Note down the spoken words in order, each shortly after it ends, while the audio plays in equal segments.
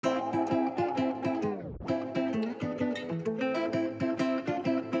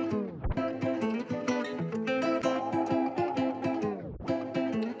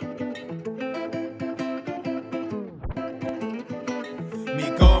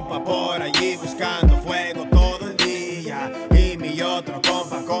compa por allí buscando fuego todo el día. Y mi otro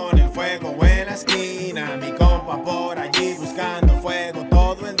compa con el fuego en la esquina. Mi compa por allí buscando fuego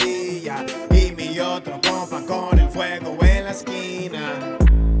todo el día. Y mi otro compa con el fuego en la esquina.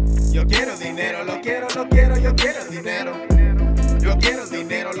 Yo quiero dinero, yo quiero el dinero. Yo quiero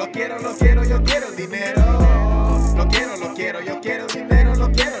dinero, yo quiero el dinero. Yo quiero el dinero, yo quiero el dinero.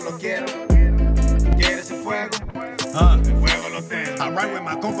 ¿Quieres el fuego? El fuego lo tengo. I ride with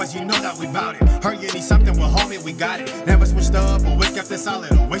my compas, you know that we bout it. Heard you need something, well homie, we got it. Never switched up, always kept it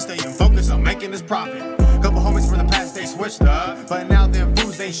solid. Always staying focused on making this profit. Couple homies from the past, they switched up, but now them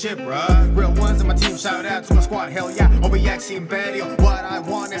fools ain't shit, bruh. Real ones in my team, shout out to my squad, hell yeah. OBX Imperio, what I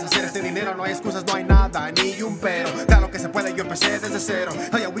want es hacer este dinero. No hay excusas, no hay nada, ni un pero. Da lo que se puede, yo empecé desde cero.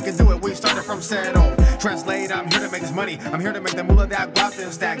 Hell yeah, we can do it, we started from zero. Translate, I'm here to make this money. I'm here to make the moolah that go out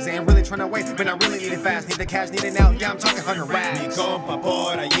them stacks. Ain't really trying to wait, but I really need it fast. Need the cash, need it now, yeah, I'm talking 100 racks. Mi compa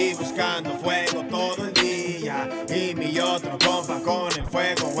por allí buscando fuego todo el día. Y mi otro compa con el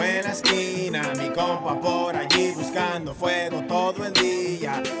fuego en la esquina. Mi compa por allí buscando fuego todo el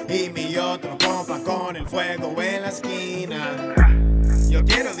día. Y mi otro compa con el fuego en la esquina. Yo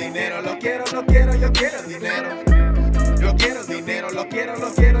quiero dinero, yo quiero el dinero. Yo quiero el dinero, yo quiero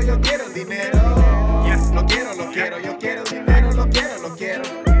el dinero. Yo quiero el dinero, yo quiero el dinero.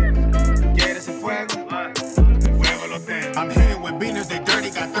 ¿Quieres el fuego? El fuego lo tengo. I'm hitting with beaners, they dirty.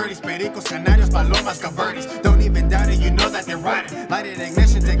 Got 30s, pericos, canarios, palomas, cavernis. Don't even doubt it, you know that they're riding. Lighted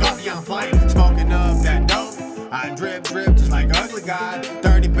ignition, take off, yeah, I'm flying. Smoking up that dope. I drip, just like ugly God.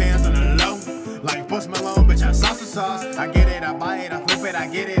 30 bands on the low. Like Post Malone, bitch, I sauce. I get it, I buy it, I flip it, I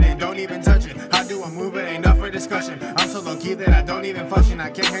get it, and don't even touch it. How do I move it? Ain't up for discussion. I'm so low key that I don't even function. I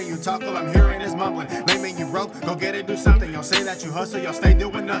can't hear you talk, all I'm hearing is mumbling. Maybe you broke, go get it, do something. Y'all say that you hustle, y'all stay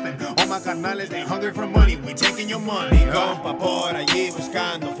doing nothing. All my carnales, they hungry for money. We taking your money. Mi compa por allí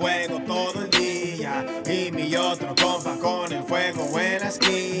buscando fuego todo el día. Y mi otro compa con el fuego en la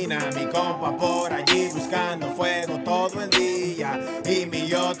esquina. Mi compa por allí buscando fuego todo el día. Y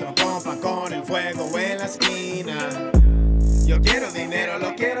mi otro compa con el fuego en la esquina. Yo quiero dinero,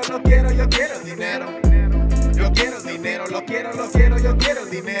 yo quiero el dinero. Yo quiero el dinero, yo quiero el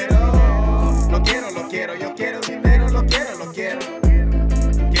dinero. Yo quiero el dinero.